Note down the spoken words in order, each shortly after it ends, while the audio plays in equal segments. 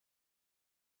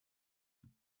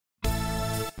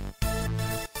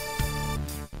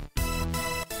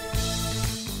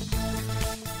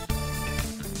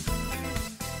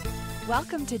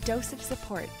Welcome to Dose of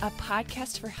Support, a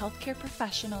podcast for healthcare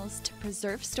professionals to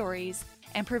preserve stories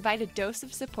and provide a dose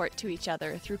of support to each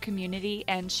other through community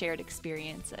and shared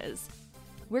experiences.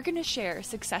 We're going to share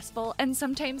successful and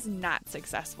sometimes not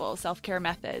successful self-care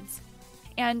methods.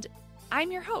 And I'm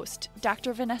your host,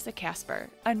 Dr. Vanessa Casper,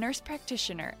 a nurse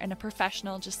practitioner and a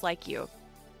professional just like you.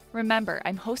 Remember,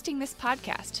 I'm hosting this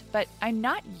podcast, but I'm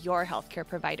not your healthcare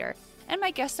provider, and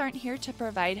my guests aren't here to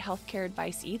provide healthcare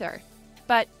advice either.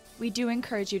 But we do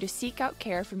encourage you to seek out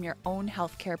care from your own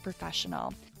healthcare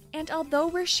professional. And although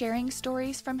we're sharing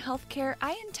stories from healthcare,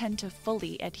 I intend to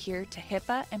fully adhere to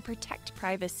HIPAA and protect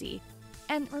privacy.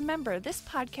 And remember, this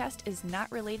podcast is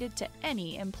not related to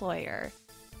any employer.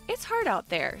 It's hard out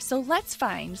there, so let's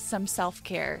find some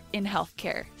self-care in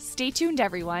healthcare. Stay tuned,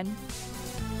 everyone.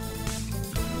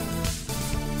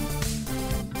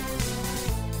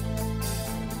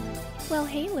 Well,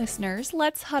 hey listeners,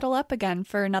 let's huddle up again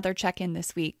for another check-in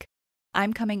this week.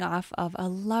 I'm coming off of a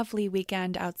lovely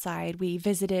weekend outside. We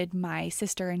visited my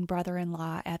sister and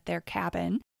brother-in-law at their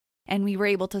cabin, and we were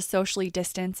able to socially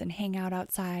distance and hang out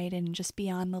outside and just be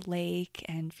on the lake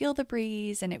and feel the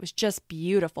breeze, and it was just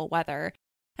beautiful weather.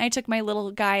 I took my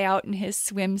little guy out in his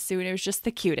swimsuit. It was just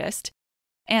the cutest.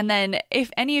 And then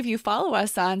if any of you follow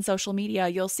us on social media,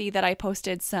 you'll see that I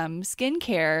posted some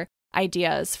skincare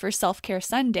ideas for Self-Care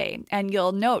Sunday. And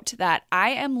you'll note that I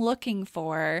am looking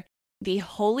for the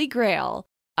holy grail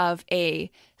of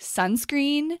a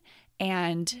sunscreen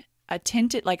and a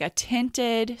tinted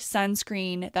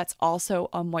sunscreen that's also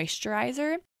a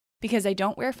moisturizer, because I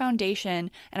don't wear foundation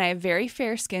and I have very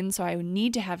fair skin, so I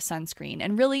need to have sunscreen.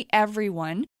 And really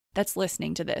everyone that's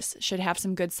listening to this should have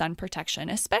some good sun protection,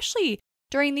 especially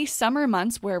during these summer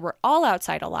months where we're all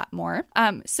outside a lot more.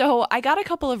 So I got a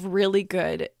couple of really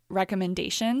good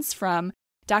recommendations from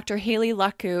Dr. Haley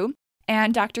Laku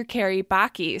and Dr. Carrie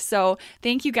Baki. So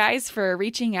thank you guys for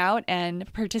reaching out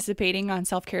and participating on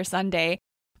Self-Care Sunday.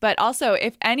 But also,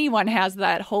 if anyone has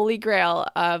that holy grail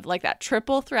of like that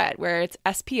triple threat where it's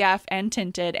SPF and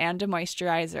tinted and a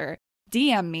moisturizer,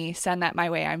 DM me, send that my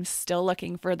way. I'm still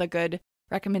looking for the good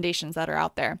recommendations that are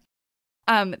out there.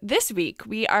 This week,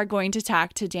 we are going to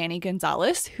talk to Danny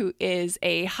Gonzales, who is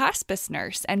a hospice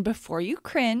nurse. And before you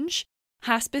cringe,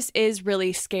 hospice is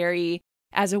really scary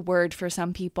as a word for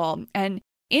some people. And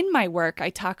in my work, I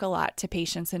talk a lot to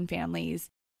patients and families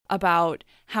about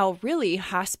how really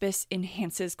hospice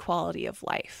enhances quality of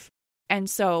life. And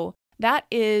so that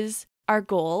is our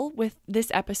goal with this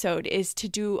episode, is to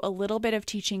do a little bit of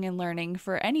teaching and learning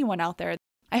for anyone out there.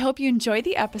 I hope you enjoy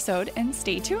the episode and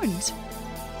stay tuned.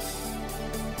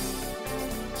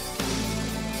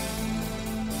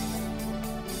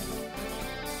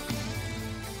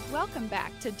 Welcome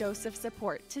back to Dose of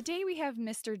Support. Today we have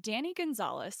Mr. Danny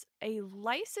Gonzales, a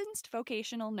licensed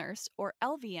vocational nurse, or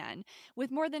LVN,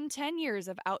 with more than 10 years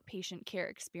of outpatient care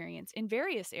experience in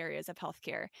various areas of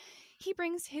healthcare. He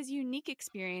brings his unique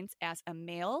experience as a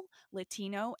male,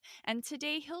 Latino, and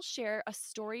today he'll share a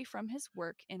story from his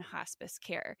work in hospice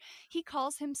care. He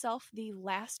calls himself the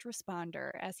last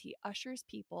responder as he ushers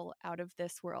people out of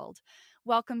this world.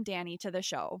 Welcome, Danny, to the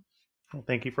show. Well,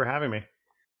 thank you for having me.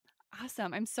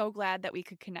 Awesome. I'm so glad that we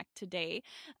could connect today.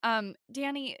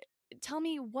 Danny, tell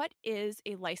me, what is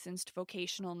a licensed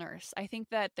vocational nurse? I think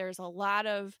that there's a lot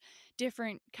of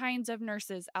different kinds of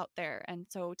nurses out there. And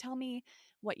so tell me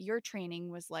what your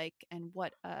training was like and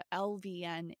what a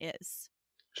LVN is.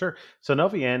 Sure. So an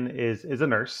LVN is a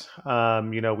nurse.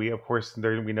 We of course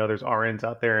we know there's RNs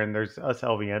out there and there's us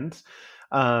LVNs.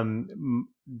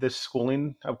 The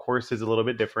schooling, of course, is a little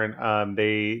bit different.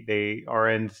 They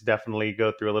RNs definitely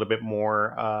go through a little bit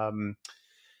more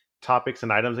topics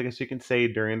and items, I guess you can say,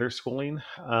 during their schooling.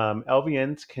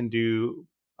 LVNs can do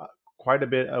quite a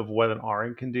bit of what an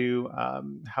RN can do.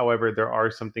 However, there are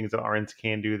some things that RNs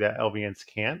can do that LVNs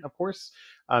can't, of course,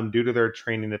 due to their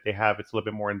training that they have. It's a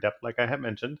little bit more in depth, like I had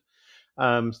mentioned.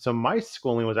 So my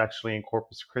schooling was actually in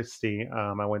Corpus Christi.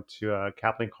 I went to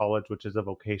Kaplan College, which is a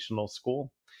vocational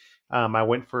school. I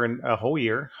went for a whole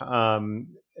year.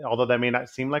 Although that may not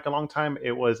seem like a long time,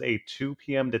 it was a 2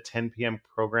 p.m. to 10 p.m.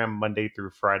 program Monday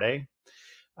through Friday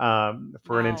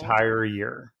for an entire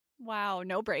year. Wow,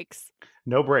 no breaks.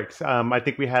 No breaks. I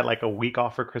think we had like a week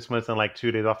off for Christmas and like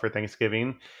 2 days off for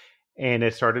Thanksgiving. And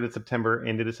it started in September,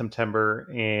 ended in September,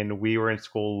 and we were in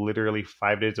school literally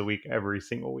 5 days a week, every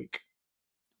single week.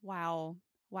 Wow.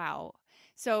 Wow.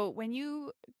 So when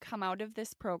you come out of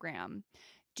this program,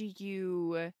 do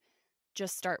you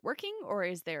just start working, or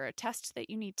is there a test that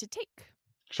you need to take?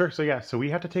 Sure. So we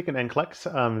have to take an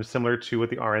NCLEX, similar to what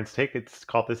the RNs take. It's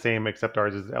called the same, except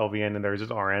ours is LVN and theirs is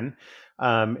RN.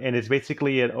 And it's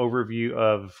basically an overview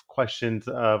of questions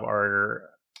um,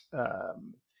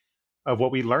 of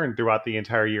what we learned throughout the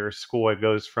entire year of school. It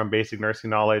goes from basic nursing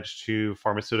knowledge to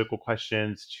pharmaceutical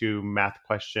questions to math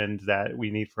questions that we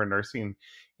need for nursing.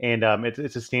 And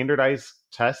it's a standardized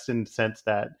test in the sense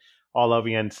that all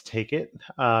LVNs take it,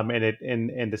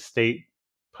 and the state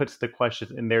puts the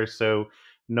questions in there. So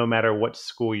no matter what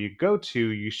school you go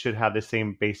to, you should have the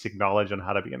same basic knowledge on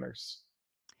how to be a nurse.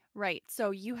 Right.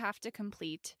 So you have to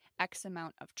complete X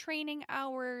amount of training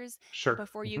hours Sure.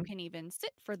 before you Hmm. can even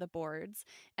sit for the boards.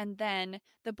 And then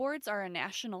the boards are a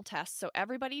national test. So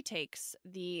everybody takes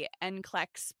the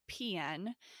NCLEX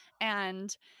PN.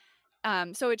 And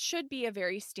so it should be a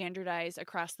very standardized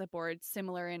across the board,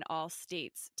 similar in all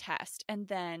states test. And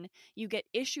then you get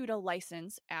issued a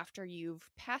license after you've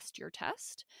passed your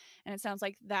test. And it sounds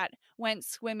like that went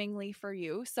swimmingly for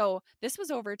you. So this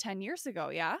was over 10 years ago,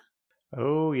 yeah?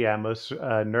 Oh yeah, most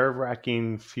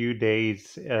nerve-wracking few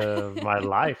days of my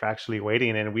life actually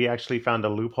waiting, and we actually found a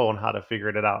loophole on how to figure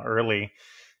it out early.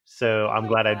 So Oh I'm my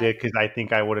glad I God. did because I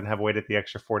think I wouldn't have waited the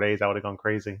extra 4 days. I would have gone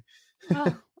crazy.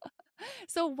 Oh.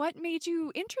 So what made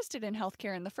you interested in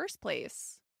healthcare in the first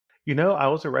place? I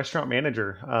was a restaurant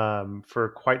manager for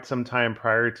quite some time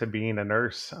prior to being a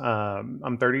nurse.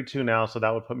 I'm 32 now, so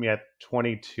that would put me at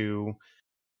 22.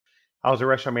 I was a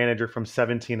restaurant manager from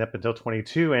 17 up until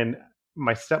 22, and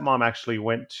my stepmom actually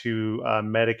went to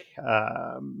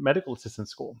medical assistant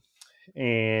school.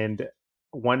 And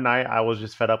one night I was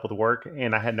just fed up with work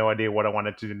and I had no idea what I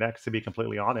wanted to do next, to be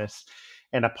completely honest.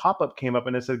 And a pop up came up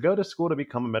and it said, go to school to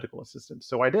become a medical assistant.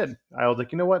 So I did. I was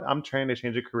like, you know what? I'm trying to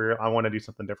change a career. I want to do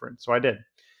something different. So I did.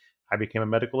 I became a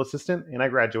medical assistant and I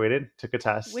graduated, took a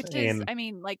test, Which is, and I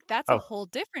mean, like, that's a oh, whole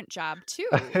different job too.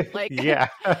 Like, yeah,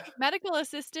 medical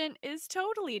assistant is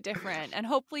totally different. And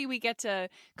hopefully we get to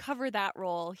cover that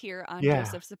role here on yeah,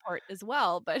 Dose of Support as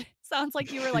well. But sounds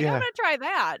like you were like, I'm yeah. going to try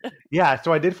that. Yeah,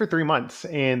 so I did for 3 months,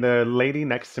 and the lady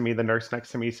next to me, the nurse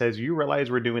next to me says, "You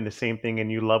realize we're doing the same thing and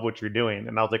you love what you're doing?"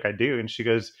 And I was like, "I do." And she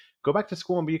goes, "Go back to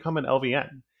school and become an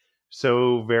LVN."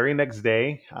 So very next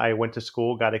day, I went to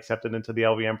school, got accepted into the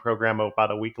LVN program.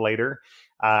 About a week later,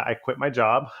 I quit my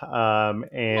job,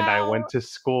 and I went Now, to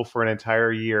school for an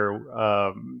entire year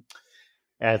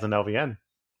as an LVN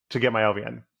to get my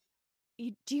LVN.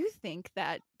 do you think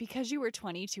that because you were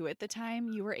 22 at the time,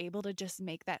 you were able to just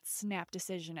make that snap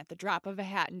decision at the drop of a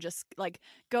hat and just like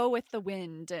go with the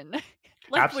wind and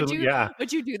like Absolutely, yeah.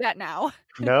 would you do that now?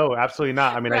 No, absolutely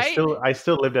not. I mean, Right? I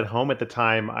still lived at home at the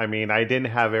time. I mean, I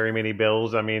didn't have very many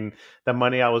bills. I mean, the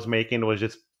money I was making was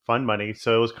just fun money.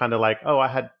 So it was kind of like, oh, I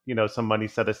had, some money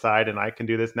set aside and I can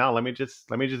do this now. Let me just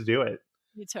do it.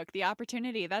 You took the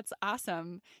opportunity. That's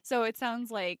awesome. So it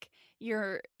sounds like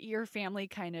your family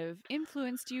kind of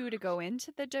influenced you to go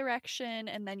into the direction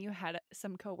and then you had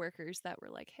some coworkers that were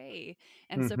like, "Hey,"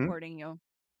 and Hmm. supporting you.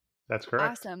 That's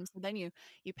correct. Awesome. So then you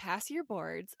pass your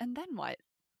boards and then what?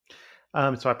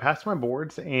 So I passed my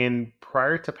boards, and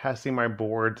prior to passing my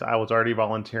boards, I was already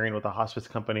volunteering with a hospice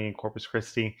company in Corpus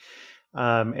Christi.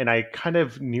 And I kind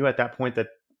of knew at that point that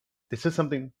this is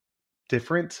something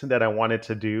different that I wanted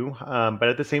to do. But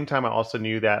at the same time, I also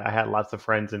knew that I had lots of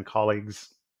friends and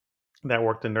colleagues that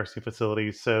worked in nursing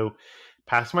facilities. So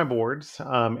passed my boards,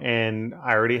 and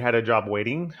I already had a job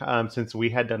waiting since we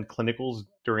had done clinicals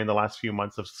during the last few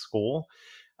months of school.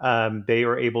 They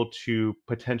were able to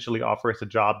potentially offer us a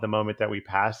job the moment that we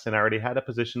passed, and I already had a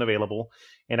position available,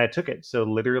 and I took it. So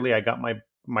literally, I got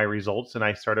my results, and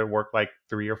I started work like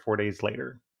 3 or 4 days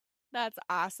later. That's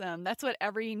awesome. That's what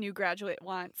every new graduate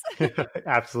wants.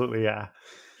 Absolutely, yeah.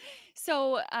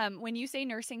 So, when you say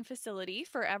nursing facility,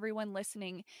 for everyone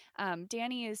listening,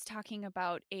 Danny is talking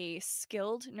about a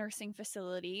skilled nursing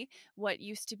facility, what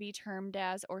used to be termed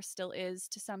as, or still is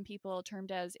to some people,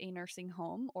 termed as a nursing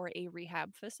home or a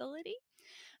rehab facility.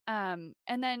 And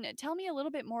then tell me a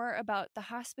little bit more about the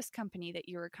hospice company that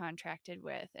you were contracted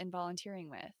with and volunteering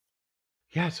with.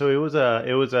 Yeah, so it was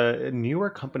a newer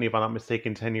company, if I'm not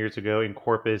mistaken, 10 years ago in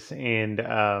Corpus, and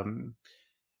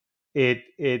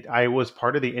it I was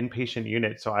part of the inpatient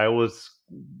unit, so I was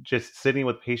just sitting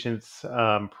with patients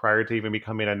prior to even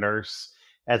becoming a nurse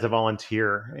as a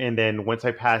volunteer, and then once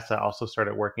I passed, I also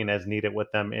started working as needed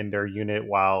with them in their unit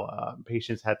while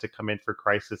patients had to come in for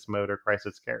crisis mode or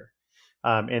crisis care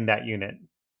in that unit.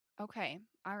 Okay.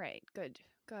 All right. Good.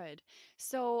 Good.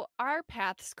 So our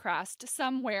paths crossed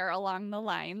somewhere along the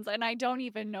lines, and I don't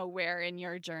even know where in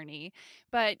your journey.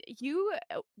 But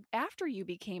after you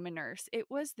became a nurse, it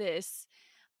was this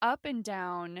up and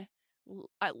down,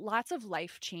 lots of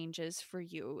life changes for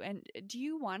you. And do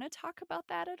you want to talk about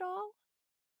that at all?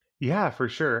 Yeah, for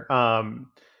sure.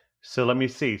 So let me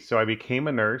see. So I became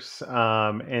a nurse,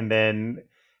 and then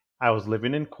I was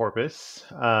living in Corpus,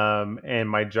 and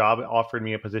my job offered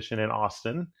me a position in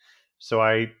Austin. So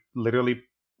I literally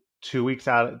 2 weeks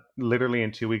out, literally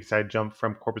in 2 weeks, I jumped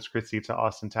from Corpus Christi to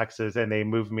Austin, Texas, and they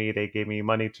moved me. They gave me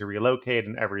money to relocate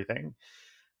and everything.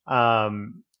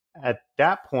 Um, at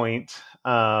that point,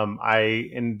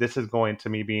 and this is going to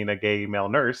me being a gay male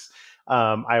nurse,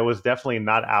 I was definitely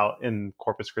not out in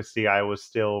Corpus Christi. I was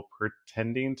still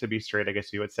pretending to be straight, I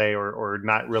guess you would say, or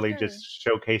not really Sure. just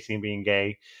showcasing being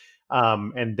gay.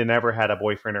 And they never had a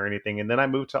boyfriend or anything. And then I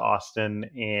moved to Austin,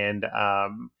 and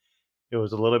it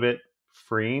was a little bit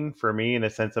freeing for me in a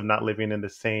sense of not living in the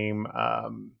same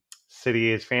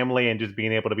city as family and just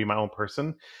being able to be my own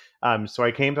person. So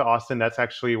I came to Austin. That's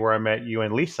actually where I met you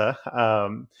and Lisa.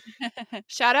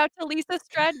 Shout out to Lisa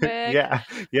Stradwick. Yeah,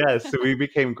 yeah. So we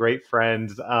became great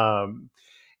friends.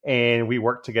 And we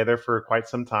worked together for quite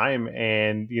some time.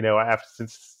 And after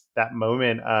since that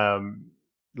moment,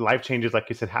 life changes, like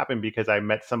you said, happened because I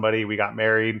met somebody, we got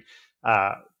married,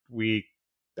 uh, we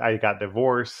I got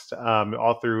divorced,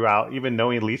 all throughout, even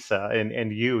knowing Lisa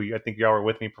and you. I think y'all were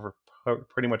with me for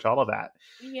pretty much all of that.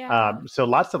 Yeah. So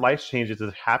lots of life changes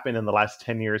have happened in the last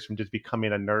 10 years from just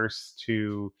becoming a nurse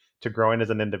to growing as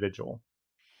an individual.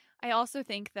 I also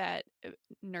think that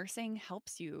nursing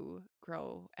helps you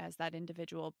grow as that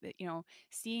individual.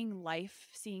 Seeing life,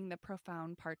 seeing the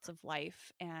profound parts of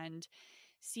life, and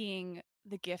seeing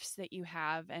the gifts that you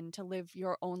have, and to live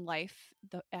your own life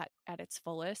at its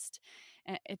fullest.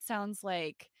 It sounds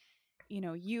like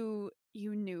you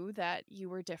knew that you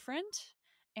were different,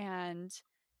 and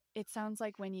it sounds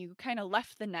like when you kind of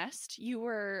left the nest, you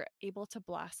were able to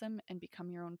blossom and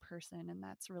become your own person. And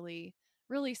that's really,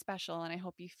 really special. And I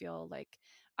hope you feel like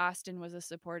Austin was a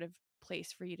supportive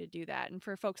place for you to do that. And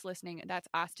for folks listening, that's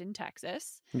Austin,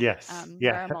 Texas. Yes, There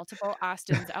yeah. are multiple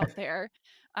Austins out there.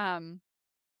 Um,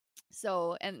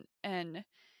 so and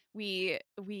we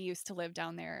used to live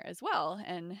down there as well,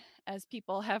 and as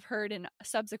people have heard in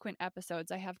subsequent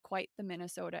episodes, I have quite the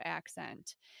Minnesota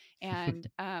accent. And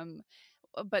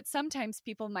but sometimes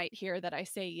people might hear that I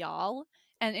say y'all,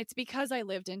 and it's because I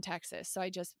lived in Texas. So I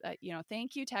just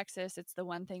thank you, Texas. It's the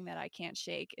one thing that I can't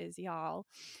shake is y'all.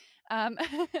 um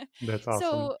That's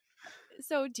awesome.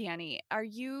 so Danny, are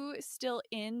you still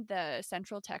in the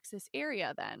Central Texas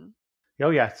area then? Oh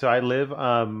yeah, so I live.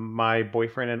 My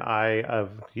boyfriend and I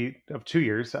of 2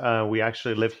 years. We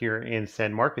actually live here in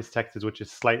San Marcos, Texas, which is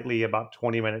slightly about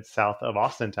 20 minutes south of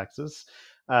Austin, Texas,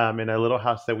 in a little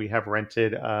house that we have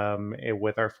rented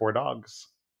with our four dogs.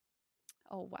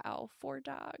 Oh, wow, 4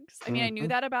 dogs. I mean, I knew Hmm.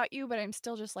 that about you, but I'm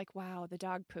still just like, wow, the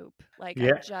dog poop. Like,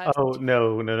 I Yeah. just Oh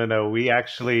no, no, no, no. We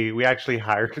actually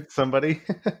hired somebody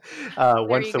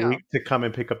there you once a go. week to come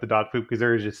and pick up the dog poop because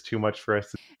there is just too much for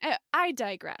us. I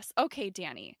digress. Okay,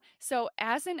 Danny. So,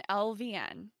 as an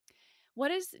LVN,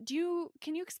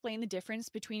 can you explain the difference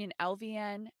between an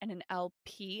LVN and an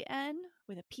LPN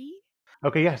with a P?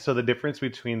 Okay, yeah. So the difference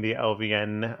between the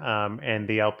LVN and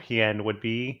the LPN would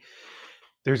be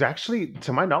there's actually,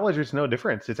 to my knowledge, there's no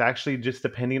difference. It's actually just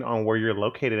depending on where you're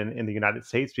located in the United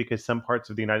States, because some parts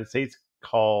of the United States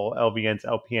call LVNs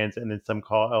LPNs, and then some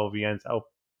call LVNs L.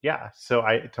 Yeah. So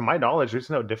to my knowledge, there's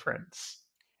no difference.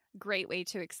 Great way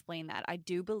to explain that. I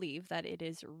do believe that it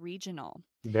is regional.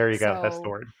 There you go. That's the So,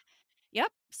 word.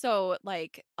 yep. So,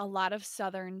 like a lot of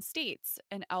southern states,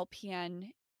 an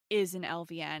LPN is an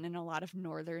LVN, and a lot of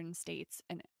northern states,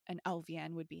 an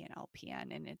LVN would be an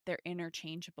LPN, and they're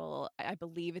interchangeable. I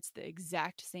believe it's the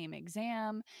exact same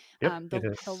exam. Yep, it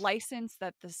The is. license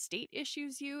that the state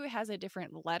issues you has a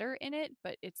different letter in it,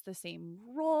 but it's the same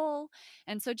role.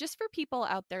 And so, just for people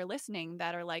out there listening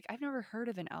that are like, I've never heard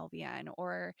of an LVN,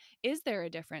 or is there a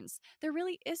difference? There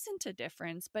really isn't a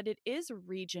difference, but it is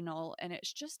regional, and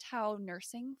it's just how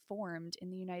nursing formed in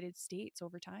the United States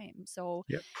over time. So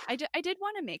Yep. I did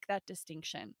want to make that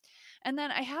distinction. And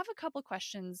then I have a couple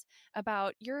questions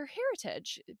about your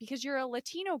heritage because you're a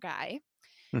Latino guy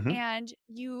Hmm. and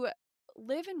you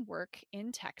live and work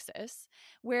in Texas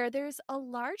where there's a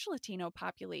large Latino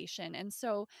population. And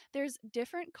so there's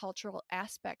different cultural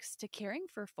aspects to caring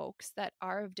for folks that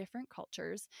are of different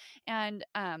cultures. And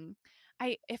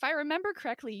if I remember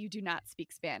correctly, you do not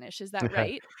speak Spanish. Is that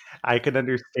right? I can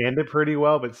understand it pretty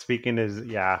well, but speaking is,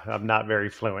 yeah, I'm not very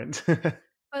fluent.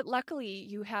 But luckily,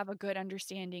 you have a good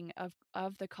understanding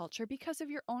of the culture because of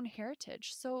your own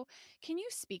heritage. So, can you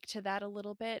speak to that a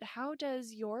little bit? How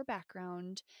does your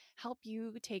background help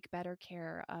you take better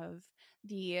care of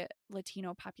the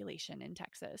Latino population in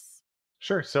Texas?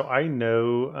 Sure. So I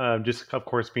know, just of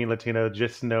course, being Latino,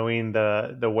 just knowing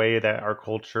the way that our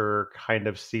culture kind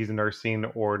of sees nursing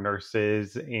or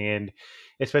nurses, and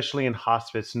especially in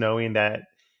hospice, knowing that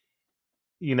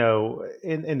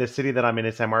in the city that I'm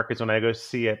in San Marcos, when I go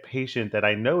see a patient that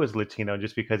I know is Latino,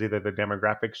 just because either the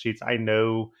demographic sheets, I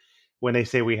know when they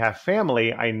say we have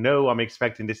family, I know I'm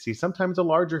expecting to see sometimes a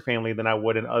larger family than I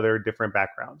would in other different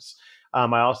backgrounds.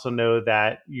 I also know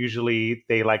that usually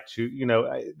they like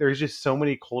to, there's just so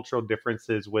many cultural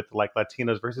differences with like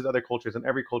Latinos versus other cultures, and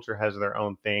every culture has their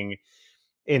own thing.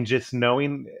 And just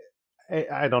knowing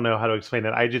I don't know how to explain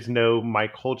it. I just know my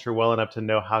culture well enough to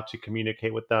know how to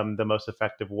communicate with them the most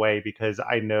effective way, because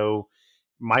I know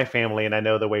my family and I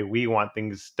know the way we want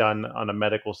things done on a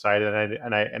medical side,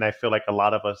 and I feel like a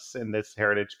lot of us in this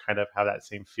heritage kind of have that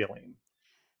same feeling.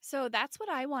 So that's what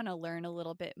I want to learn a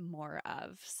little bit more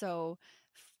of. So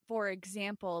for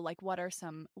example, like what are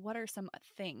some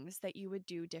things that you would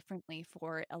do differently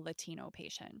for a Latino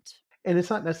patient? And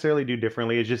it's not necessarily do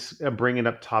differently. It's just bringing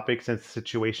up topics and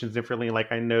situations differently.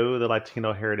 Like I know the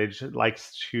Latino heritage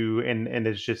likes to, and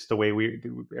it's just the way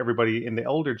everybody in the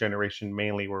older generation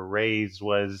mainly were raised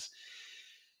was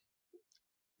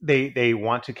they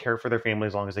want to care for their family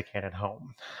as long as they can at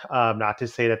home. Not to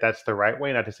say that that's the right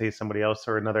way, not to say somebody else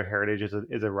or another heritage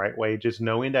is a right way. Just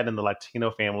knowing that in the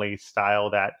Latino family style,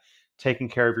 that taking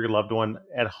care of your loved one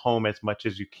at home as much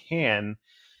as you can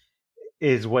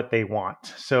is what they want.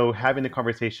 So having the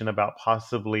conversation about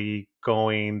possibly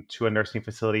going to a nursing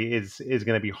facility is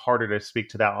going to be harder to speak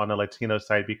to that on the Latino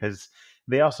side, because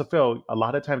they also feel a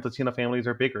lot of times Latino families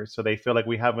are bigger, so they feel like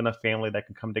we have enough family that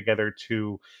can come together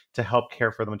to help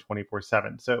care for them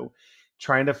 24/7. So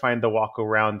trying to find the walk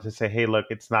around to say, hey, look,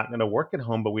 it's not going to work at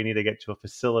home, but we need to get to a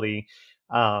facility,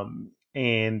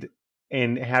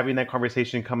 and having that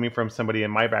conversation coming from somebody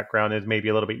in my background is maybe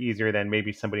a little bit easier than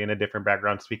maybe somebody in a different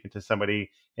background speaking to somebody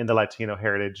in the Latino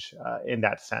heritage, in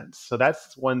that sense. So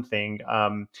that's one thing.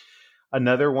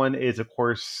 Another one is, of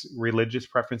course, religious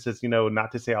preferences.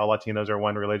 Not to say all Latinos are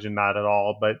one religion, not at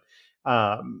all, but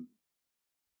um,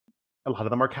 a lot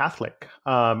of them are Catholic,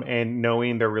 and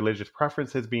knowing their religious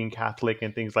preferences, being Catholic,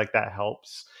 and things like that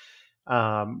helps.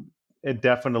 It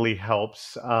definitely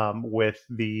helps with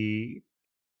the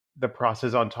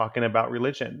process on talking about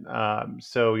religion.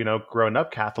 So, growing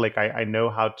up Catholic, I know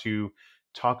how to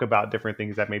talk about different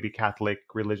things that maybe Catholic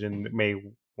religion may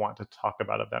want to talk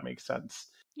about, if that makes sense.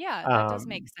 Yeah, that does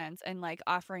make Um, sense, and, like,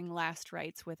 offering last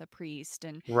rites with a priest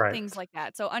and things right, like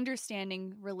that. So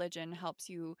understanding religion helps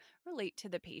you relate to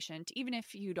the patient, even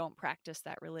if you don't practice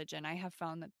that religion. I have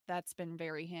found that that's been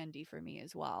very handy for me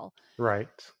as well.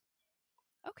 right.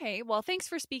 Okay, well, thanks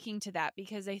for speaking to that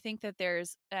because I think that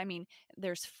there's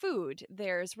food,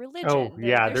 there's Oh, religion,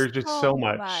 yeah, there's there's just so so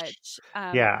much. much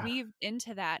Yeah. weaved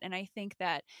into that, and I think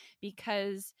that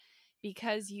because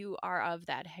because you are of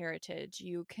that heritage,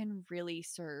 you can really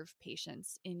serve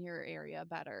patients in your area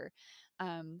better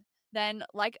um, than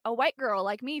like a white girl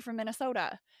like me from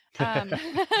Minnesota. Um,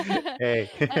 Hey.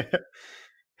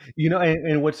 and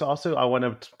And what's also I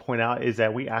want to point out is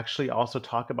that we actually also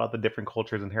talk about the different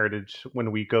cultures and heritage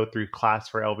when we go through class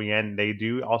for LVN. They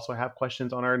do also have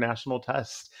questions on our national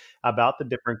test about the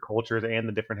different cultures and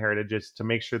the different heritages to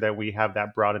make sure that we have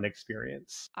that broadened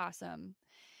experience. awesome.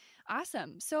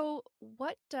 Awesome. So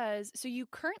you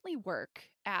currently work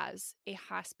as a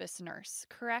hospice nurse,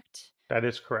 correct? That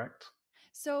is correct.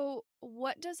 So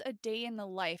what does a day in the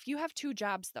life? You have two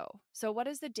jobs though. So what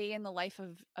does the day in the life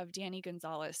of Danny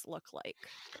Gonzalez look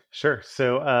like? Sure.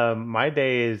 So my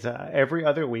day is every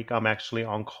other week. I'm actually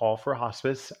on call for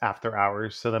hospice after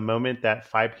hours. So the moment that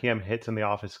 5 p.m. hits and the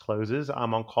office closes,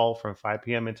 I'm on call from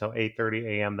 5 p.m. until 8:30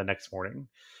 a.m. the next morning.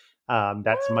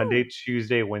 That's Monday, Woo!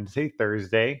 Tuesday, Wednesday,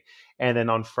 Thursday, and then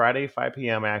on Friday, 5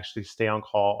 p.m. I actually stay on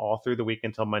call all through the week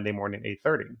until Monday morning,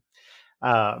 8:30.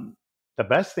 Um, the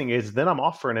best thing is then I'm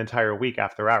off for an entire week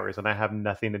after hours, and I have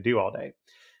nothing to do all day.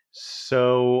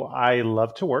 So I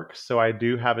love to work. So I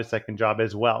do have a second job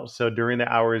as well. So during the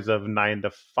hours of 9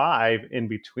 to 5, in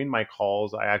between my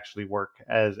calls, I actually work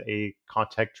as a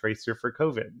contact tracer for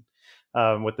COVID,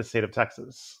 with the state of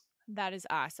Texas. That is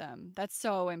awesome. That's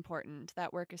so important.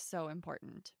 That work is so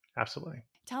important. Absolutely.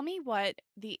 Tell me what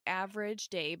the average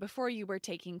day before you were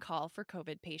taking call for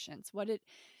COVID patients. What did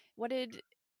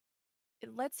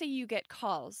let's say you get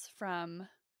calls from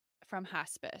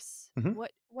hospice. Mhm.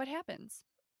 What happens?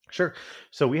 Sure.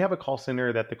 So we have a call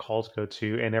center that the calls go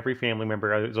to, and every family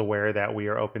member is aware that we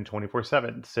are open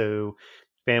 24/7. So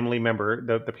family member,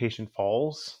 the patient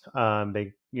falls,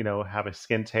 they have a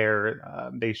skin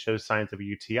tear, they show signs of a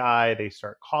UTI, they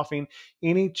start coughing,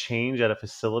 any change at a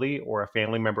facility or a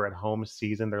family member at home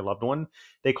sees in their loved one,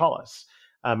 they call us.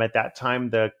 At that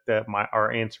time,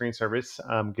 our answering service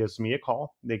gives me a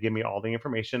call. They give me all the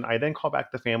information. I then call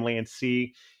back the family and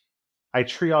see. I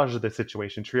triage the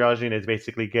situation. Triaging is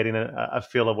basically getting a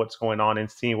feel of what's going on and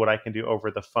seeing what I can do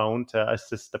over the phone to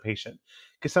assist the patient.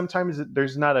 Because sometimes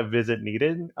there's not a visit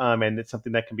needed, and it's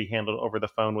something that can be handled over the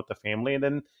phone with the family, and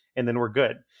then we're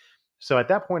good. So at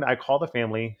that point, I call the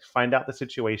family, find out the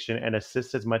situation, and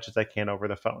assist as much as I can over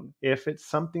the phone. If it's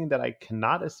something that I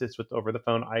cannot assist with over the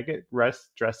phone, I get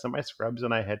rest, dressed in my scrubs,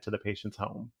 and I head to the patient's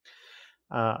home.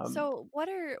 Um, So, what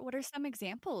are some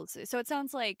examples? So it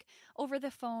sounds like over the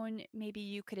phone, maybe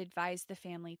you could advise the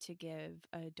family to give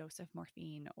a dose of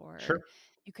morphine, or sure.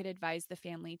 you could advise the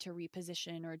family to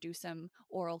reposition or do some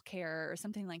oral care or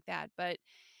something like that. But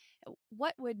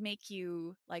what would make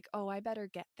you like, oh, I better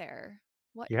get there?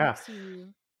 What Yeah. makes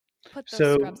you put those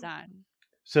scrubs So on?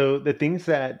 So the things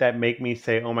that make me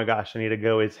say, "Oh my gosh, I need to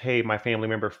go," is, "Hey, my family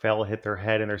member fell, hit their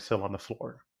head, and they're still on the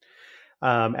floor."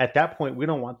 At that point, we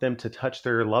don't want them to touch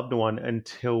their loved one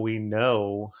until we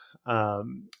know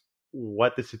um,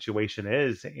 what the situation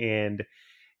is, and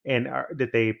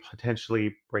did they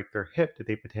potentially break their hip? Did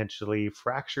they potentially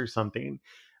fracture something?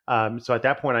 So at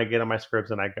that point, I get on my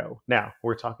scripts and I go. Now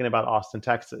we're talking about Austin,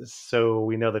 Texas, so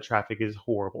we know the traffic is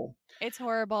horrible. It's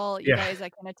horrible. You Yeah. guys, I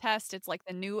can attest, it's like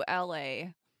the new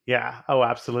LA. Yeah. Oh,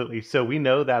 absolutely. So we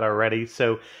know that already.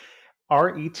 So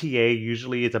our ETA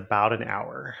usually is about an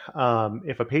hour.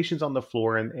 If a patient's on the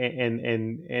floor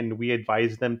and we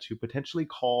advise them to potentially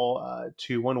call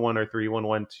 211 or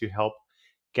 311 to help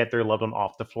get their loved one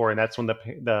off the floor, and that's when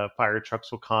the fire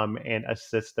trucks will come and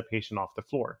assist the patient off the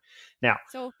floor. Now,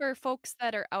 So for folks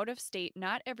that are out of state,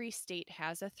 not every state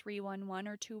has a 311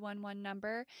 or 211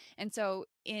 number. And so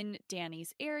in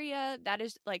Danny's area, that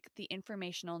is like the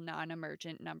informational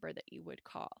non-emergent number that you would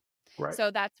call. right?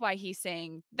 So that's why he's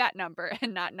saying that number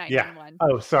and not Yeah. 911.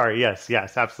 Oh, sorry. Yes,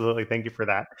 yes, absolutely. Thank you for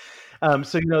that.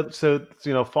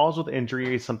 So falls with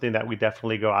injury is something that we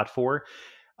definitely go out for.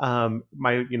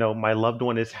 My loved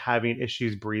one is having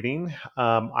issues breathing.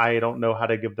 I don't know how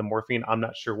to give them morphine. I'm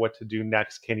not sure what to do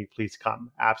next. Can you please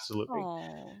come? Absolutely.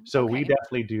 Oh, So we okay.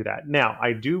 definitely do that. Now,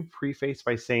 I do preface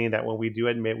by saying that when we do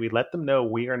admit, we let them know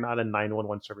we are not a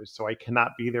 911 service, so I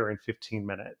cannot be there in 15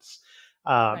 minutes.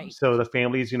 Right. So the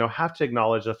families, have to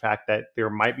acknowledge the fact that there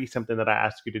might be something that I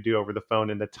ask you to do over the phone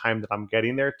in the time that I'm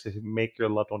getting there to make your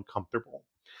loved one comfortable.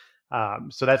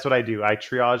 So that's what I do. I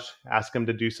triage, ask them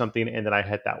to do something, and then I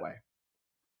head that way.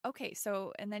 Okay,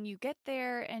 so and then you get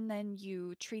there and then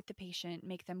you treat the patient,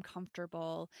 make them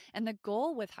comfortable. And the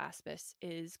goal with hospice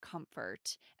is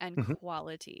comfort and Mhm.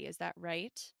 quality. Is that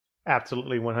right?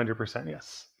 Absolutely, 100%.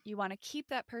 Yes. You want to keep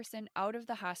that person out of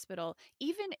the hospital.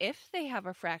 Even if they have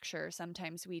a fracture,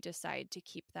 sometimes we decide to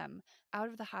keep them out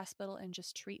of the hospital and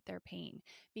just treat their pain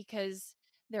because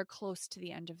they're close to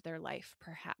the end of their life,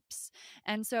 perhaps.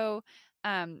 And so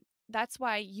that's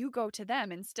why you go to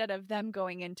them instead of them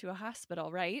going into a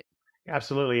hospital, right?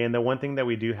 Absolutely. And the one thing that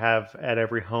we do have at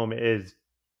every home is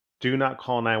do not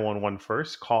call 911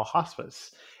 first, call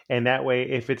hospice. And that way,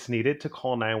 if it's needed to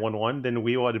call 911, then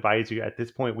we will advise you. At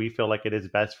this point, we feel like it is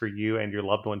best for you and your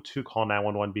loved one to call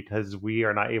 911 because we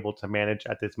are not able to manage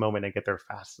at this moment and get there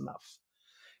fast enough,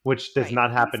 which does Right.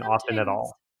 not And happen often at sometimes,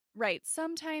 all. right,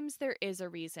 sometimes there is a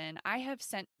reason. I have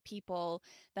sent people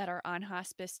that are on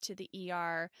hospice to the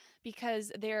ER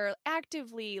because they're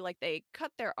actively like they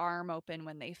cut their arm open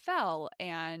when they fell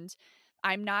and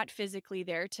I'm not physically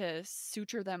there to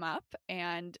suture them up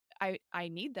and I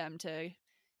need them to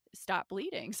stop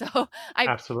bleeding. So I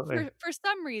Absolutely. for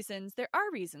some reasons there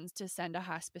are reasons to send a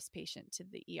hospice patient to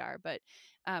the ER, but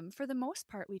for the most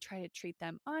part we try to treat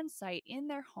them on site in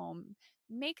their home,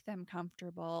 make them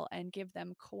comfortable, and give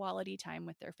them quality time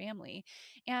with their family.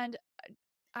 And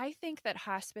I think that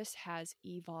hospice has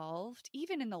evolved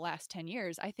even in the last 10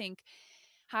 years. I think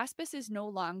hospice is no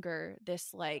longer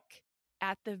this like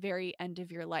at the very end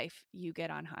of your life you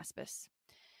get on hospice.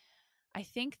 I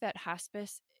think that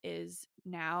hospice is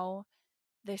now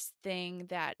this thing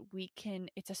that we can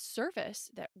it's a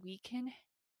service that we can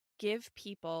give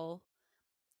people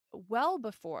well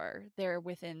before they're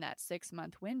within that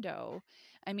 6-month window.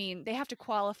 I mean, they have to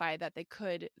qualify that they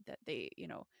could that they,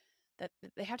 that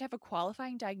they have to have a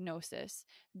qualifying diagnosis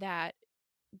that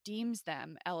deems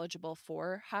them eligible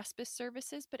for hospice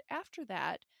services, but after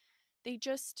that, they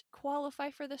just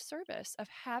qualify for the service of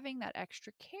having that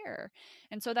extra care.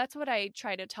 And so that's what I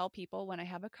try to tell people when I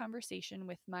have a conversation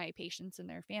with my patients and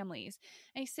their families.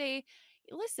 I say,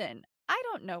 listen, I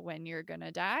don't know when you're going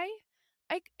to die.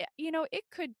 It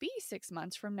could be 6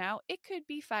 months from now, it could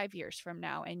be 5 years from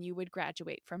now, and you would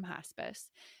graduate from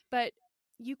hospice. But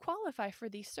you qualify for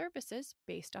these services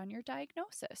based on your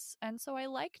diagnosis. And so I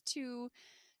like to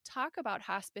talk about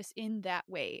hospice in that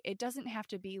way. It doesn't have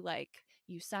to be like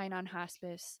you sign on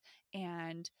hospice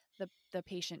and the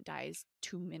patient dies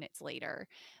 2 minutes later.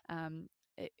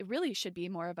 It really should be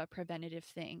more of a preventative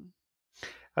thing.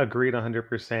 Agreed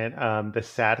 100%. The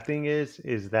sad thing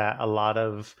is that a lot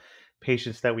of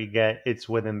patients that we get, it's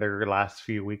within their last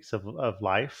few weeks of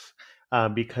life,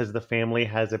 because the family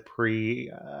has a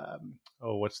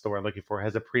what's the word I'm looking for?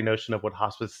 Has a pre notion of what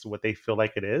hospice, what they feel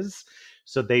like it is.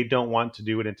 So they don't want to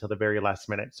do it until the very last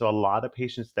minute. So a lot of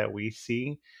patients that we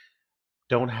see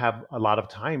don't have a lot of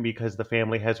time because the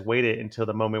family has waited until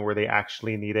the moment where they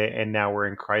actually need it, and now we're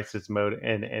in crisis mode,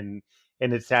 and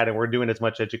it's sad, and we're doing as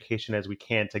much education as we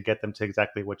can to get them to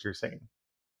exactly what you're saying.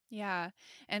 Yeah.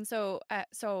 And so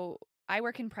I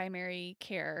work in primary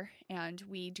care and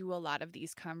we do a lot of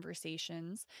these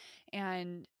conversations.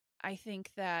 And I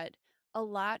think that a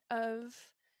lot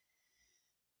of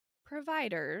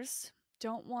providers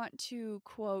don't want to,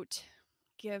 quote,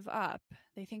 give up.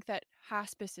 They think that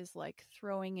hospice is like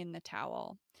throwing in the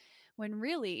towel, when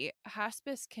really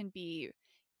hospice can be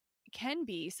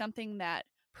something that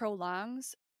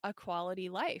prolongs a quality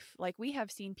life. Like, we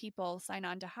have seen people sign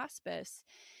on to hospice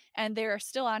and they're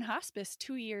still on hospice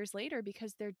 2 years later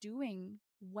because they're doing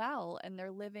well and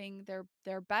they're living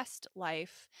their best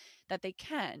life that they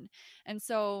can. And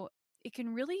so it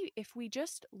can really, if we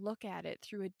just look at it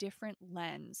through a different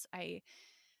lens, I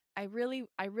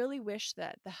really wish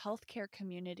that the healthcare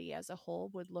community as a whole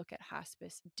would look at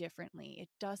hospice differently. It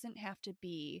doesn't have to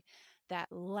be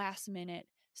that last minute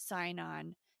sign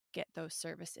on, get those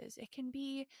services. It can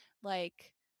be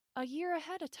like a year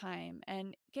ahead of time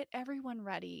and get everyone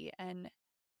ready and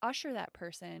usher that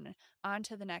person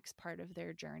onto the next part of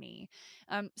their journey.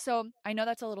 So I know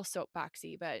that's a little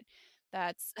soapboxy, but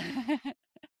that's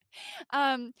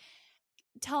um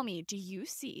tell me, do you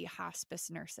see hospice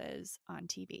nurses on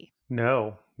TV?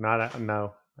 No,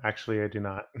 no. Actually, I do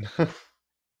not.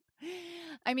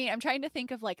 I mean, I'm trying to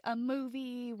think of like a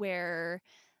movie where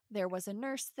there was a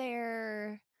nurse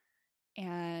there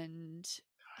and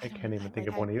I I don't can't even think like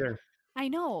of one either. I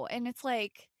know, and it's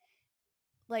like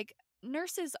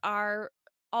nurses are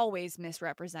always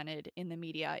misrepresented in the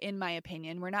media, in my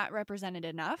opinion. We're not represented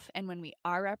enough, and when we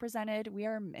are represented, we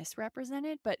are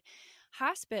misrepresented. But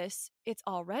hospice, it's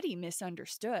already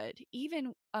misunderstood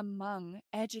even among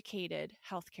educated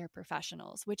healthcare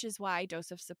professionals, which is why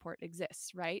dose of support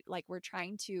exists, right? Like, we're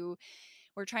trying to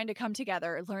come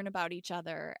together, learn about each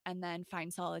other, and then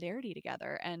find solidarity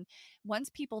together. And once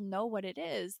people know what it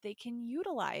is, they can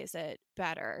utilize it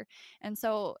better. And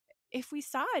so if we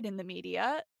saw it in the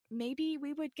media, maybe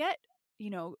we would get, you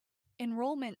know,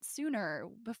 enrollment sooner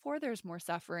before there's more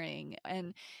suffering.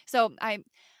 And so I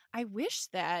wish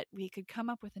that we could come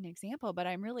up with an example, but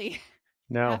I'm really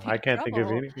No, I having can't think of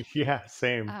trouble. any. Yeah,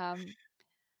 same. Um,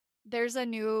 there's a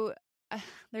new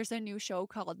there's a new show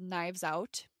called Knives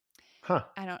Out. Huh.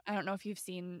 I don't know if you've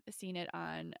seen it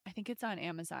on, I think it's on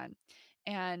Amazon.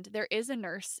 And there is a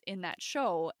nurse in that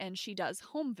show and she does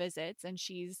home visits and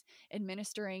she's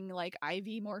administering like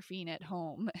IV morphine at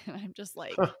home. And I'm just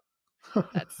like, Huh.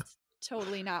 that's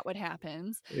totally not what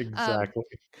happens. Um, Exactly.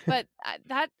 but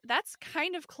that's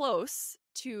kind of close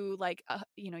to like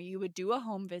you would do a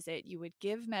home visit, you would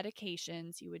give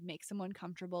medications, you would make someone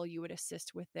comfortable, you would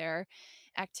assist with their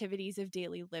activities of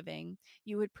daily living,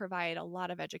 you would provide a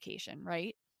lot of education,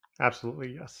 right?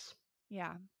 Absolutely, yes.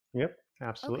 Yeah. Yep,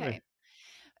 absolutely. Okay.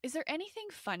 Is there anything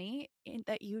funny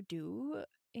that you do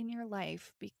in your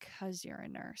life because you're a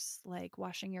nurse, like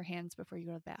washing your hands before you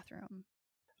go to the bathroom?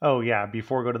 Oh, yeah,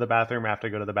 before I go to the bathroom, after I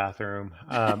go to the bathroom.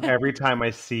 Every time I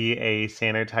see a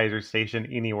sanitizer station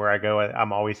anywhere I go,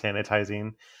 I'm always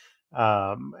sanitizing.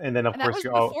 And then, of And that course, was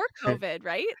you're all before COVID,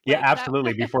 right? yeah, Like that.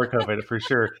 absolutely, before COVID, for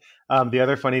sure. The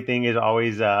other funny thing is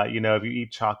always, if you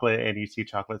eat chocolate and you see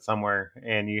chocolate somewhere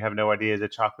and you have no idea, is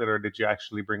it chocolate or did you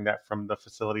actually bring that from the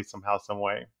facility somehow, some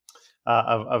way,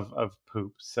 of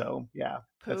poop? So, yeah,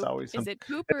 that's Poop. always Is some. it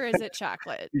poop or is it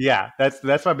chocolate? Yeah,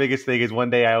 that's my biggest thing is one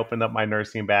day I opened up my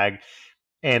nursing bag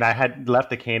and I had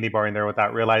left a candy bar in there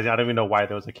without realizing. I don't even know why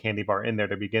there was a candy bar in there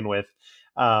to begin with.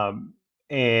 Um,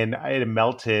 and it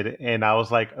melted, and I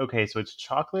was like, okay, so it's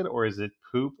chocolate or is it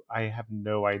poop? I have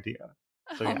no idea.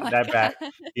 So Oh yeah, my that bag.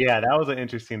 God. Yeah, that was an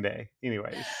interesting day.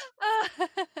 Anyways,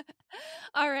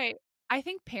 All right. I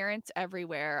think parents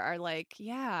everywhere are like,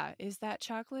 "Yeah, is that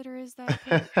chocolate or is that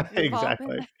cake?" We've all been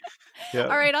Exactly. there. Yeah.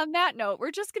 All right, on that note,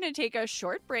 we're just going to take a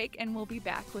short break and we'll be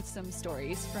back with some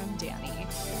stories from Danny.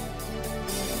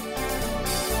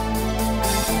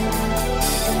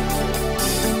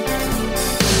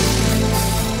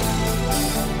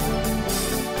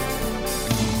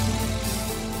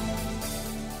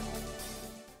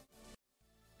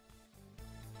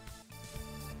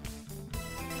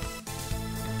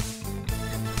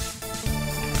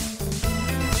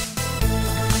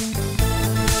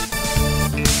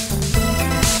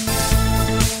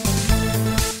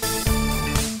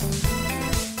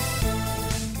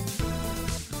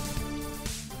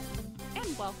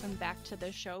 And welcome back to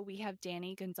the show. We have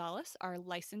Danny Gonzales, our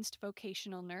licensed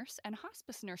vocational nurse and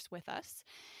hospice nurse, with us.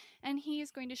 And he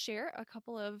is going to share a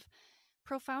couple of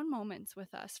profound moments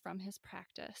with us from his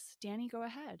practice. Danny, go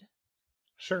ahead.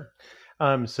 Sure.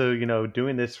 So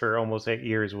doing this for almost 8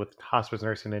 years with hospice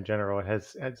nursing in general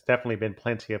has definitely been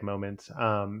plenty of moments.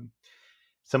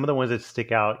 Some of the ones that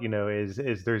stick out,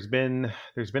 is there's been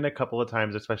a couple of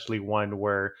times, especially one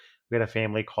where we had a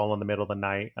family call in the middle of the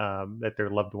night, that their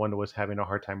loved one was having a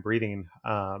hard time breathing.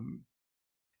 Of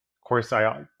course,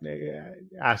 I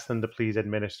asked them to please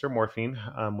administer morphine,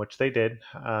 which they did,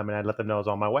 and I let them know I was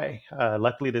on my way.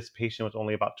 Luckily, this patient was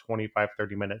only about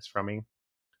 25-30 minutes from me.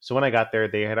 So when I got there,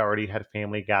 they had already had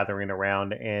family gathering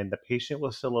around, and the patient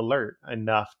was still alert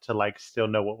enough to like still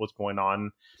know what was going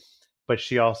on. But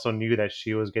she also knew that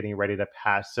she was getting ready to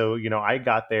pass. So, I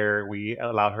got there, we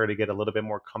allowed her to get a little bit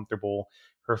more comfortable.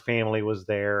 Her family was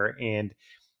there, and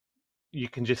you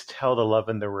can just tell the love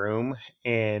in the room.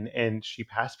 And she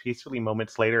passed peacefully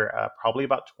moments later, probably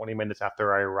about 20 minutes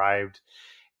after I arrived.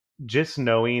 Just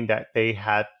knowing that they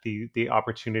had the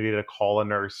opportunity to call a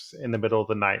nurse in the middle of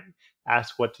the night,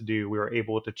 ask what to do, we were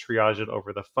able to triage it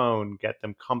over the phone, get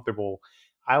them comfortable.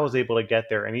 I was able to get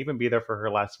there and even be there for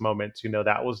her last moments.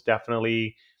 That was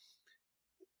definitely.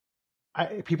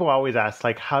 People always ask,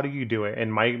 like, how do you do it?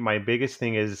 And my biggest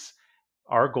thing is,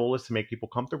 our goal is to make people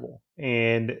comfortable,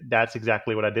 and that's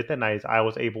exactly what I did that night. Is I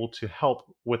was able to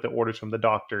help with the orders from the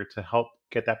doctor to help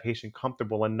get that patient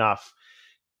comfortable enough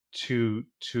to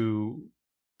to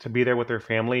to be there with their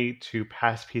family, to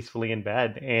pass peacefully in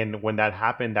bed. And when that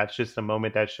happened, that's just a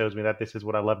moment that shows me that this is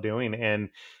what I love doing. And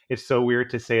it's so weird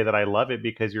to say that I love it,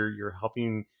 because you're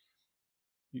helping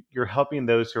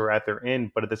those who are at their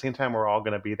end, but at the same time, we're all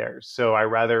going to be there. So I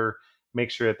rather make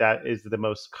sure that that is the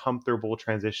most comfortable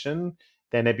transition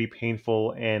than it be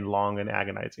painful and long and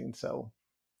agonizing. So.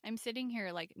 I'm sitting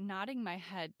here like nodding my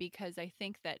head because I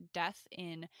think that death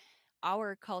in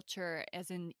our culture, as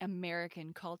in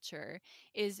American culture,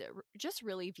 is just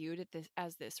really viewed at this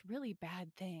as this really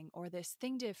bad thing, or this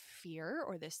thing to fear,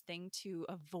 or this thing to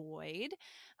avoid.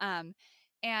 Um,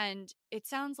 and it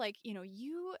sounds like,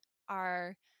 you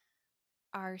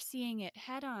are seeing it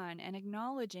head on and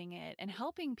acknowledging it and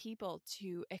helping people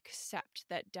to accept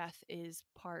that death is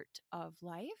part of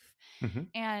life. Mhm.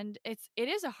 And it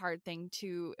is a hard thing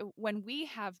to, when we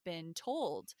have been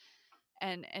told,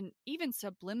 and even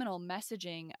subliminal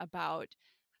messaging about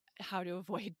how to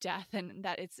avoid death, and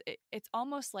that it's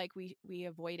almost like we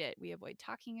avoid it, we avoid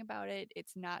talking about it,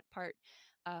 it's not part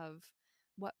of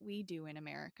what we do in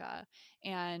America.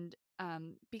 And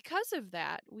because of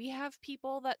that, we have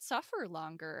people that suffer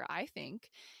longer, I think.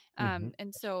 Mhm.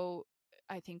 And so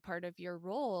I think part of your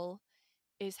role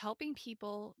is helping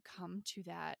people come to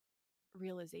that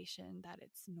realization that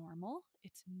it's normal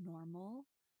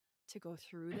to go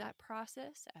through that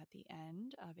process at the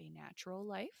end of a natural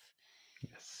life.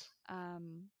 Yes.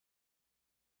 Um,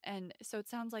 and so it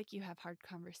sounds like you have hard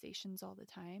conversations all the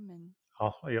time. And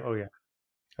Oh, yeah. Oh, yeah.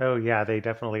 Oh, yeah, they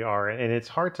definitely are. And it's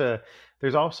hard to,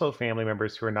 there's also family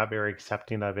members who are not very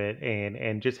accepting of it,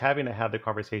 and just having to have the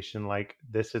conversation like,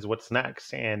 this is what's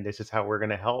next and this is how we're going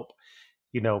to help,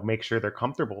 make sure they're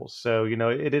comfortable. So,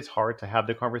 it is hard to have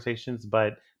the conversations,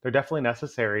 but they're definitely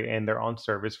necessary and they're on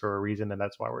service for a reason, and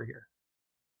that's why we're here.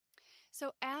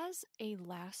 so, as a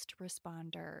last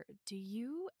responder, do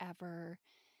you ever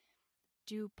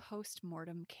do post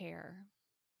mortem care?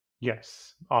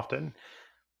 Yes, often.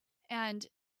 And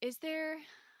is there,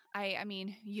 I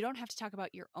mean, you don't have to talk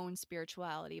about your own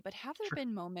spirituality, but have there Sure.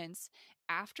 been moments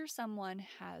after someone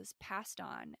has passed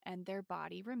on and their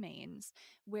body remains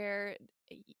where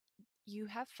y- you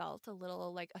have felt a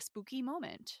little like a spooky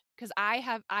moment? Because I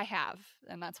have,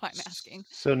 and that's why I'm asking.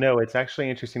 So no, it's actually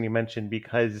interesting you mentioned,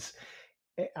 because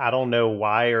I don't know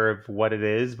why or if what it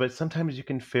is, but sometimes you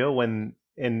can feel when,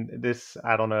 in this,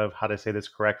 I don't know how to say this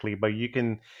correctly, but you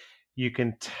can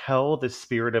tell the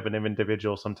spirit of an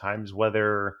individual sometimes,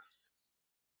 whether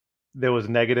there was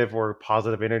negative or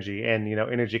positive energy, and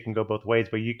energy can go both ways,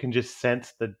 but you can just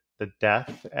sense the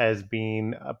death as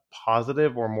being a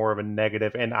positive or more of a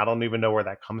negative, and I don't even know where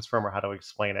that comes from or how to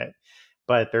explain it.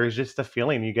 But there's just a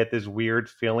feeling. You get this weird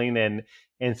feeling,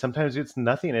 and sometimes it's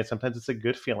nothing, and sometimes it's a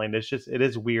good feeling. It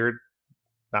is weird,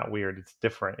 not weird. It's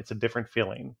different. It's a different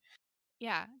feeling.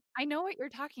 Yeah, I know what you're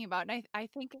talking about, and I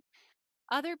think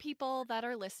other people that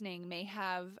are listening may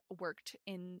have worked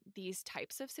in these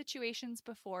types of situations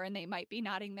before, and they might be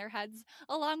nodding their heads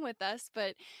along with us.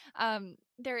 But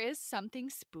there is something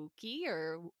spooky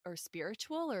or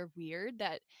spiritual or weird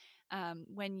that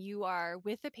when you are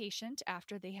with a patient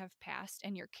after they have passed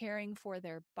and you're caring for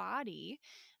their body,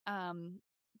 um,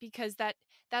 because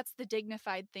that's the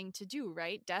dignified thing to do,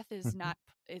 right? Death is Mhm. not,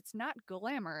 it's not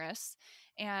glamorous,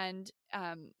 and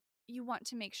you want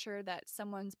to make sure that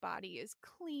someone's body is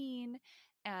clean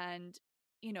and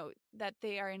that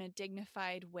they are in a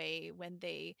dignified way when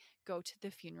they go to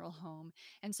the funeral home.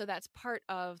 And so that's part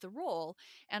of the role.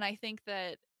 And I think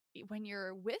that when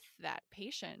you're with that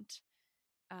patient,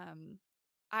 um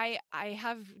I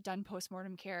have done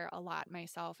postmortem care a lot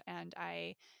myself, and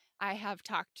I have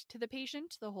talked to the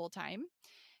patient the whole time,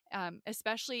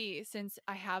 especially since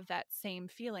I have that same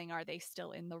feeling. Are they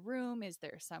still in the room? Is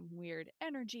there some weird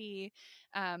energy?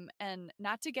 And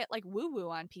not to get like woo woo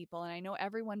on people. And I know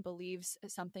everyone believes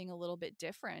something a little bit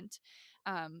different,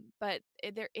 but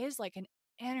there is like an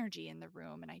energy in the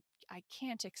room, and I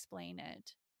can't explain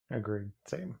it. Agreed.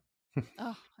 Same.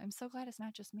 Oh, I'm so glad it's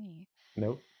not just me.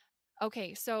 Nope.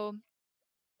 Okay, so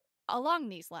along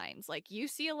these lines, like you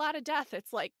see a lot of death,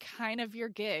 it's like kind of your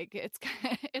gig. It's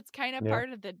it's kind of Yeah. part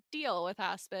of the deal with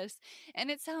hospice, and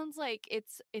it sounds like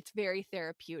it's very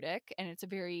therapeutic and it's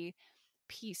very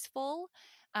peaceful.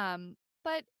 Um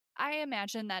but I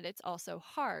imagine that it's also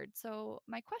hard. So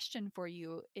my question for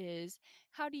you is,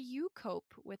 how do you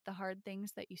cope with the hard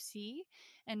things that you see,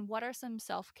 and what are some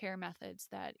self-care methods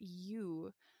that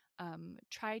you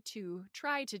try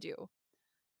to do?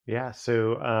 Yeah,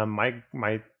 so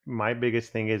my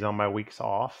biggest thing is on my weeks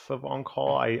off of on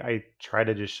call, I try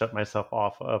to just shut myself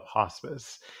off of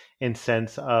hospice in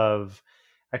sense of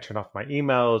I turn off my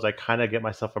emails. I kind of get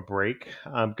myself a break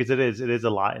because it is a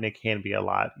lot and it can be a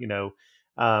lot.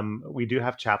 We do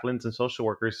have chaplains and social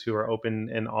workers who are open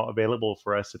and available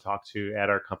for us to talk to at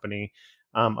our company,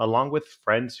 along with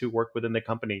friends who work within the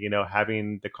company.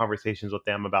 Having the conversations with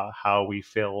them about how we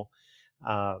feel.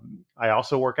 I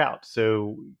also work out,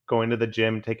 so going to the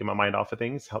gym, taking my mind off of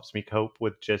things, helps me cope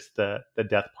with just the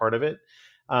death part of it.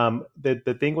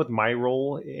 The thing with my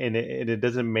role, and it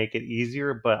doesn't make it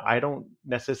easier, but I don't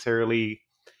necessarily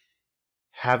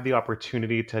have the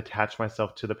opportunity to attach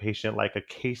myself to the patient like a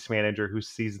case manager who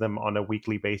sees them on a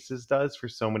weekly basis does for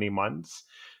so many months.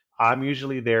 I'm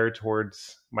usually there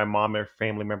towards my mom or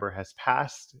family member has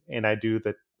passed, and I do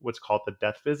the what's called the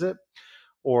death visit,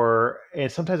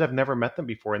 and sometimes I've never met them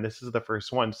before, and this is the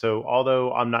first one. So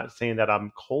although I'm not saying that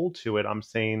I'm cold to it, I'm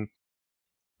saying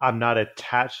I'm not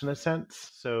attached in a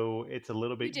sense. So it's a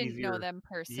little You bit didn't know easier. them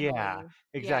Yeah, personally.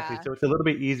 exactly. Yeah. So it's a little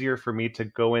bit easier for me to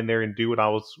go in there and do what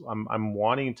I'm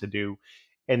wanting to do,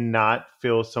 and not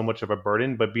feel so much of a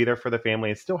burden, but be there for the family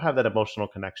and still have that emotional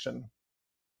connection.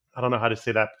 I don't know how to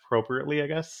say that appropriately, I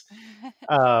guess.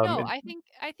 No, And I think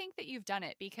that you've done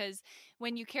it, because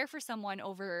when you care for someone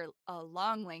over a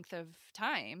long length of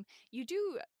time, you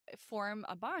do form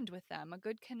a bond with them, a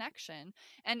good connection.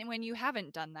 And when you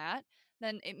haven't done that,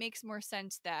 then it makes more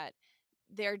sense that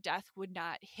their death would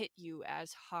not hit you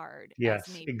as hard as yes,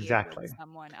 maybe it would exactly.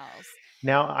 someone else.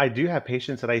 Now, I do have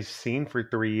patients that I've seen for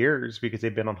 3 years because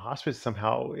they've been on hospice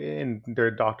somehow and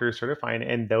their doctor is certifying,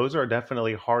 and those are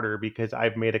definitely harder because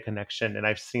I've made a connection and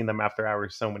I've seen them after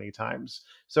hours so many times.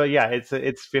 So yeah,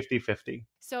 it's 50-50.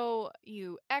 So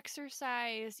you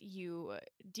exercise, you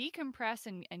decompress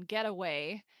and get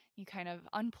away, you kind of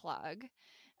unplug.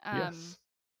 Um, Yes.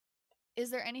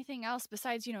 is there anything else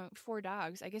besides, 4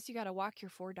 dogs? I guess you gotta walk your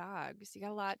 4 dogs.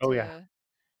 Oh yeah.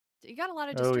 You got a lot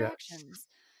of Oh yes. distractions.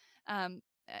 And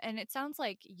it sounds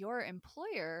like your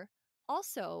employer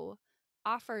also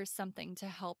offers something to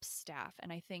help staff,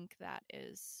 and I think that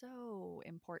is so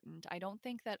important. I don't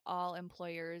think that all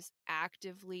employers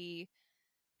actively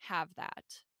have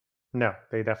that. No,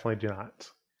 they definitely do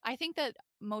not. I think that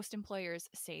most employers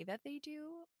say that they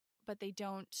do, but they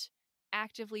don't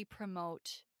actively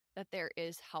promote that there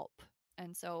is help.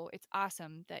 And so it's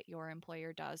awesome that your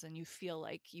employer does, and you feel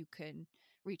like you can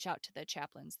reach out to the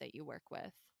chaplains that you work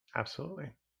with.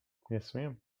 Absolutely. Yes,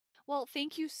 ma'am. Well,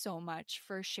 thank you so much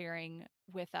for sharing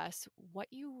with us what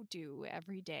you do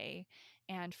every day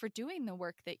and for doing the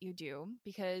work that you do,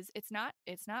 because it's not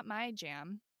my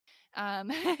jam.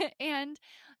 um, and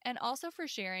and also for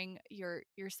sharing your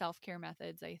self-care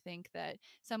methods. I think that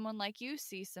someone like you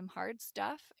sees some hard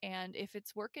stuff, and if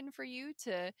it's working for you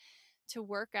to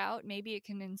work out, maybe it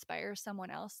can inspire someone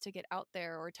else to get out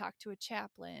there or talk to a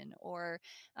chaplain or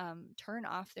turn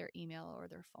off their email or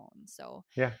their phone. So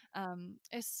Yeah.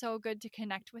 it's so good to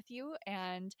connect with you.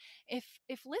 And if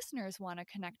listeners want to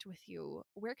connect with you,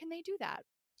 where can they do that?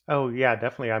 Oh yeah,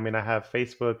 definitely. I mean, I have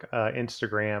Facebook,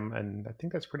 Instagram, and I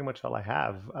think that's pretty much all I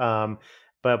have.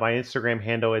 But my Instagram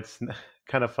handle, it's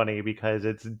kind of funny because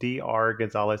it's Dr.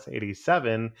 Gonzales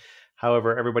 87.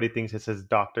 However, everybody thinks it says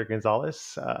Dr.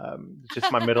 Gonzales. It's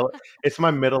just my middle. It's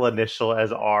my middle initial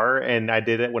as R, and I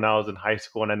did it when I was in high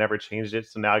school, and I never changed it.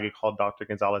 So now I get called Dr.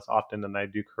 Gonzales often, and I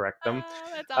do correct them.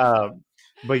 Oh, that's Um, awesome.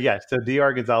 but yeah, so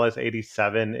Dr. Gonzales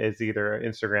 87 is either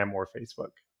Instagram or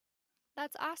Facebook.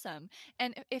 That's awesome.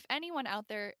 And if anyone out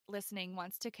there listening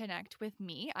wants to connect with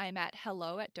me, I'm at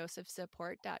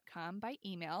hello@doseofsupport.com by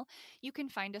email. You can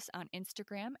find us on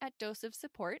Instagram at Dose of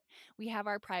Support. We have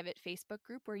our private Facebook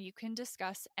group where you can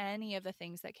discuss any of the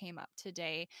things that came up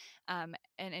today. And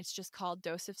it's just called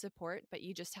Dose of Support, but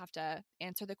you just have to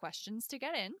answer the questions to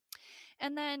get in.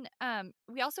 And then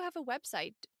we also have a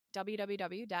website,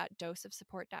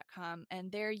 www.doseofsupport.com,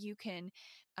 and there you can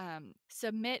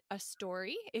submit a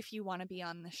story if you want to be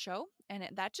on the show, and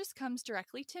that just comes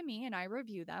directly to me and I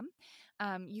review them.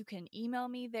 You can email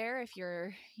me there if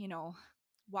you're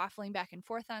waffling back and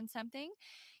forth on something.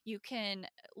 You can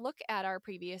look at our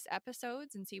previous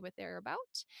episodes and see what they're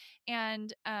about.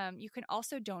 And you can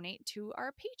also donate to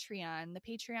our Patreon. The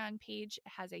Patreon page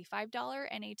has a $5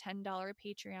 and a $10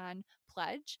 Patreon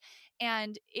pledge.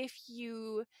 And if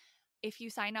you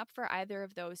sign up for either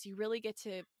of those, you really get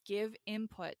to give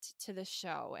input to the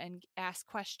show and ask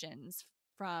questions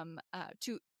from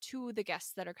to the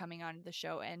guests that are coming on the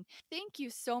show. And thank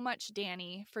you so much,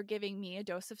 Danny, for giving me a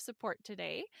dose of support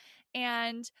today.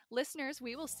 And listeners,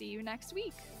 we will see you next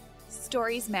week.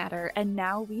 Stories matter, and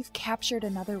now we've captured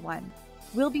another one.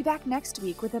 We'll be back next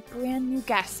week with a brand new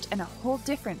guest and a whole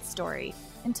different story.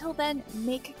 Until then,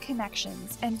 make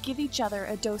connections and give each other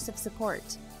a dose of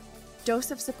support. Dose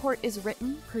of Support is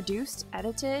written, produced,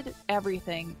 edited,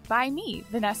 everything by me,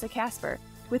 Vanessa Casper,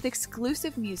 with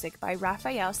exclusive music by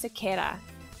Rafael Sequeira.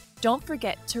 Don't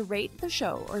forget to rate the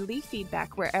show or leave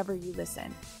feedback wherever you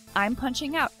listen. I'm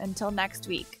punching out until next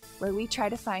week, where we try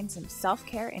to find some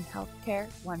self-care in healthcare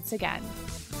once again.